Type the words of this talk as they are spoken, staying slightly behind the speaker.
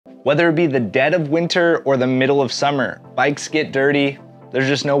Whether it be the dead of winter or the middle of summer, bikes get dirty, there's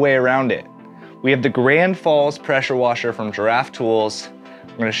just no way around it. We have the Grandfalls pressure washer from Giraffe Tools.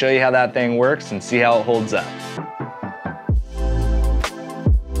 I'm gonna show you how that thing works and see how it holds up.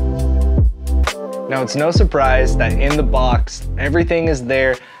 Now, it's no surprise that in the box, everything is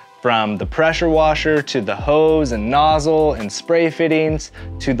there, from the pressure washer to the hose and nozzle and spray fittings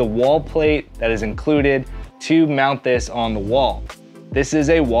to the wall plate that is included to mount this on the wall. This is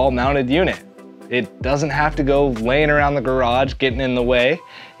a wall mounted unit. It doesn't have to go laying around the garage getting in the way.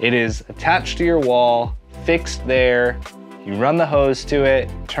 It is attached to your wall, fixed there. You run the hose to it,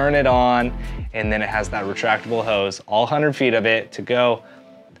 turn it on, and then it has that retractable hose, all 100 feet of it, to go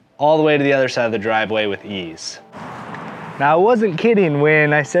all the way to the other side of the driveway with ease. Now, I wasn't kidding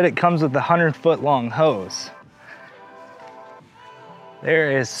when I said it comes with a 100-foot long hose.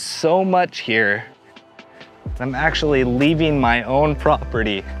 There is so much here. I'm actually leaving my own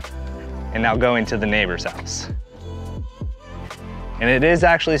property and now going to the neighbor's house. And it is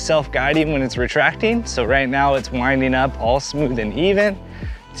actually self-guiding when it's retracting, so right now it's winding up all smooth and even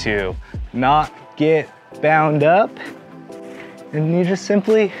to not get bound up, and you just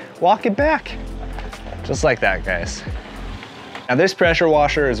simply walk it back. Just like that, guys. Now, this pressure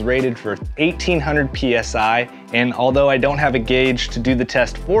washer is rated for 1800 PSI, and although I don't have a gauge to do the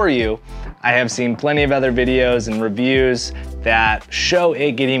test for you, I have seen plenty of other videos and reviews that show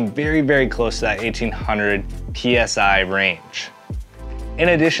it getting very, very close to that 1800 PSI range. In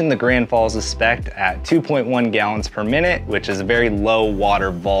addition, the Grandfalls is spec'd at 2.1 gallons per minute, which is a very low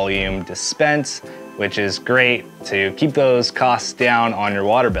water volume dispense, which is great to keep those costs down on your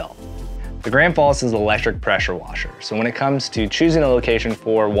water bill. The Grandfalls is an electric pressure washer, so when it comes to choosing a location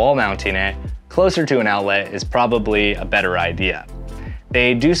for wall mounting it, closer to an outlet is probably a better idea.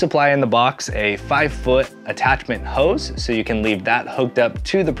 They do supply in the box a 5-foot attachment hose, so you can leave that hooked up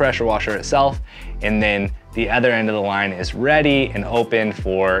to the pressure washer itself, and then the other end of the line is ready and open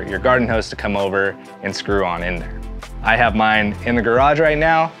for your garden hose to come over and screw on in there. I have mine in the garage right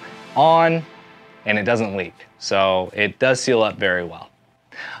now, on, and it doesn't leak, so it does seal up very well.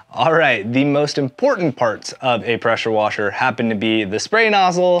 All right, the most important parts of a pressure washer happen to be the spray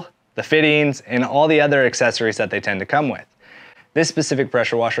nozzle, the fittings, and all the other accessories that they tend to come with. This specific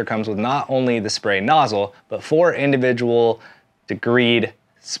pressure washer comes with not only the spray nozzle, but 4 individual degreed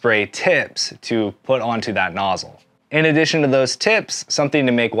spray tips to put onto that nozzle. In addition to those tips, something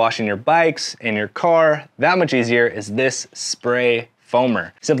to make washing your bikes and your car that much easier is this spray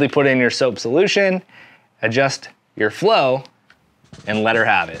foamer. Simply put in your soap solution, adjust your flow, and let her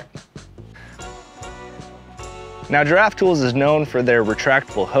have it. Now, Giraffe Tools is known for their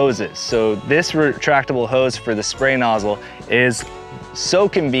retractable hoses, so this retractable hose for the spray nozzle is so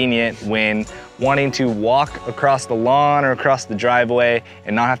convenient when wanting to walk across the lawn or across the driveway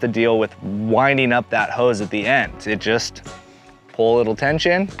and not have to deal with winding up that hose at the end. It just pull a little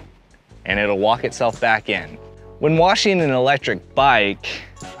tension and it'll walk itself back in. When washing an electric bike,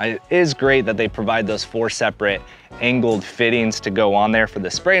 it is great that they provide those 4 separate angled fittings to go on there for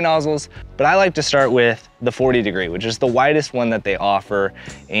the spray nozzles, but I like to start with the 40 degree, which is the widest one that they offer,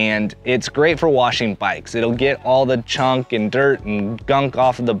 and it's great for washing bikes. It'll get all the chunk and dirt and gunk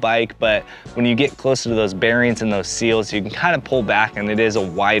off of the bike, but when you get closer to those bearings and those seals, you can kind of pull back, and it is a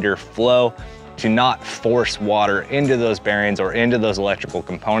wider flow to not force water into those bearings or into those electrical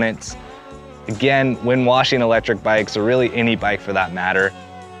components. Again, when washing electric bikes, or really any bike for that matter,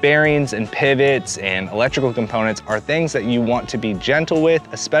 bearings and pivots and electrical components are things that you want to be gentle with,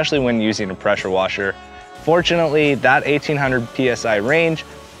 especially when using a pressure washer. Fortunately, that 1800 PSI range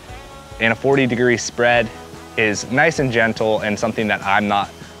and a 40 degree spread is nice and gentle and something that I'm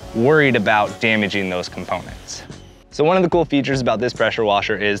not worried about damaging those components. So one of the cool features about this pressure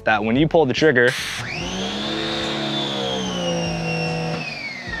washer is that when you pull the trigger,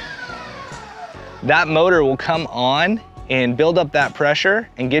 that motor will come on and build up that pressure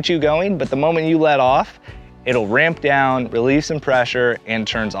and get you going, but the moment you let off, it'll ramp down, relieve some pressure, and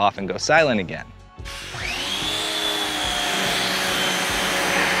turns off and goes silent again.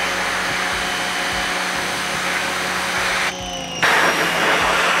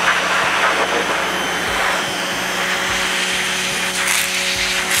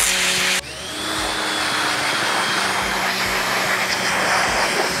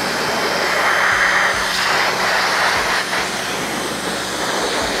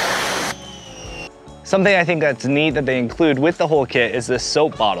 Something I think that's neat that they include with the whole kit is this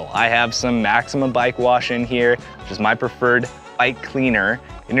soap bottle. I have some Maximum bike wash in here, which is my preferred bike cleaner.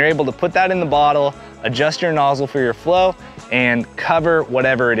 And you're able to put that in the bottle, adjust your nozzle for your flow, and cover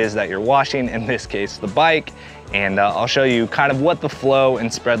whatever it is that you're washing, in this case, the bike. and I'll show you kind of what the flow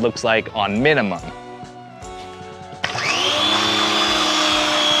and spread looks like on minimum.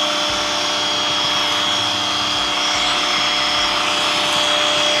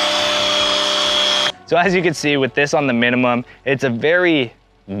 So as you can see with this on the minimum, it's a very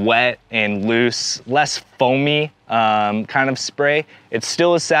wet and loose, less foamy kind of spray. It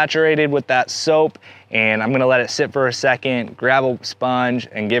still is saturated with that soap, and I'm gonna let it sit for a second, grab a sponge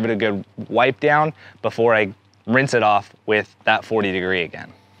and give it a good wipe down before I rinse it off with that 40 degree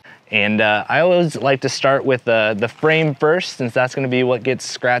again. And I always like to start with the frame first, since that's gonna be what gets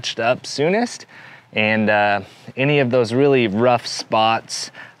scratched up soonest. And any of those really rough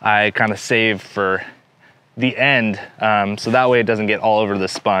spots, I kind of save for the end, so that way it doesn't get all over the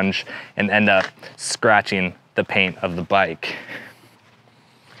sponge and end up scratching the paint of the bike.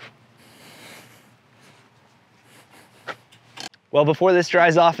 Well, before this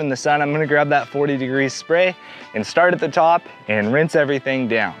dries off in the sun, I'm gonna grab that 40 degree spray and start at the top and rinse everything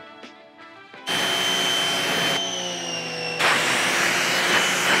down.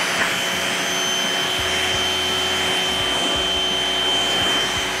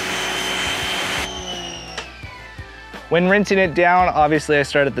 When rinsing it down, obviously I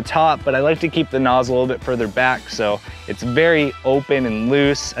start at the top, but I like to keep the nozzle a little bit further back so it's very open and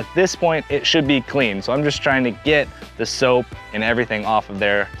loose. At this point, it should be clean. So I'm just trying to get the soap and everything off of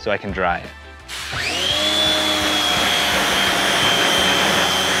there so I can dry it.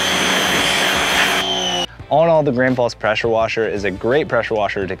 All in all, the Grandfalls pressure washer is a great pressure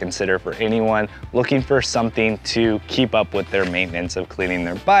washer to consider for anyone looking for something to keep up with their maintenance of cleaning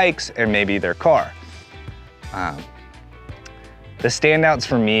their bikes and maybe their car. The standouts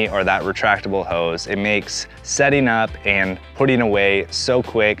for me are that retractable hose. It makes setting up and putting away so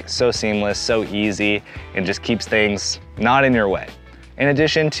quick, so seamless, so easy, and just keeps things not in your way. In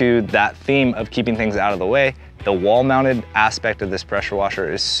addition to that theme of keeping things out of the way, the wall-mounted aspect of this pressure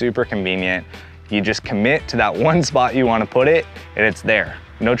washer is super convenient. You just commit to that one spot you want to put it, and it's there.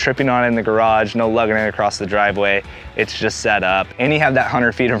 No tripping on it in the garage, no lugging it across the driveway. It's just set up. And you have that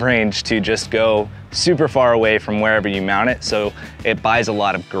 100 feet of range to just go super far away from wherever you mount it. So it buys a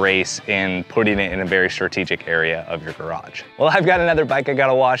lot of grace in putting it in a very strategic area of your garage. Well, I've got another bike I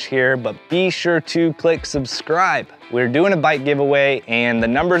gotta wash here, but be sure to click subscribe. We're doing a bike giveaway and the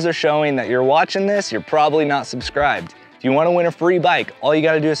numbers are showing that you're watching this, you're probably not subscribed. If you wanna win a free bike, all you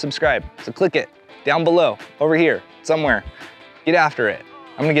gotta do is subscribe. So click it down below, over here, somewhere. Get after it.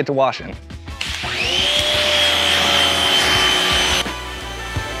 I'm gonna get to washing.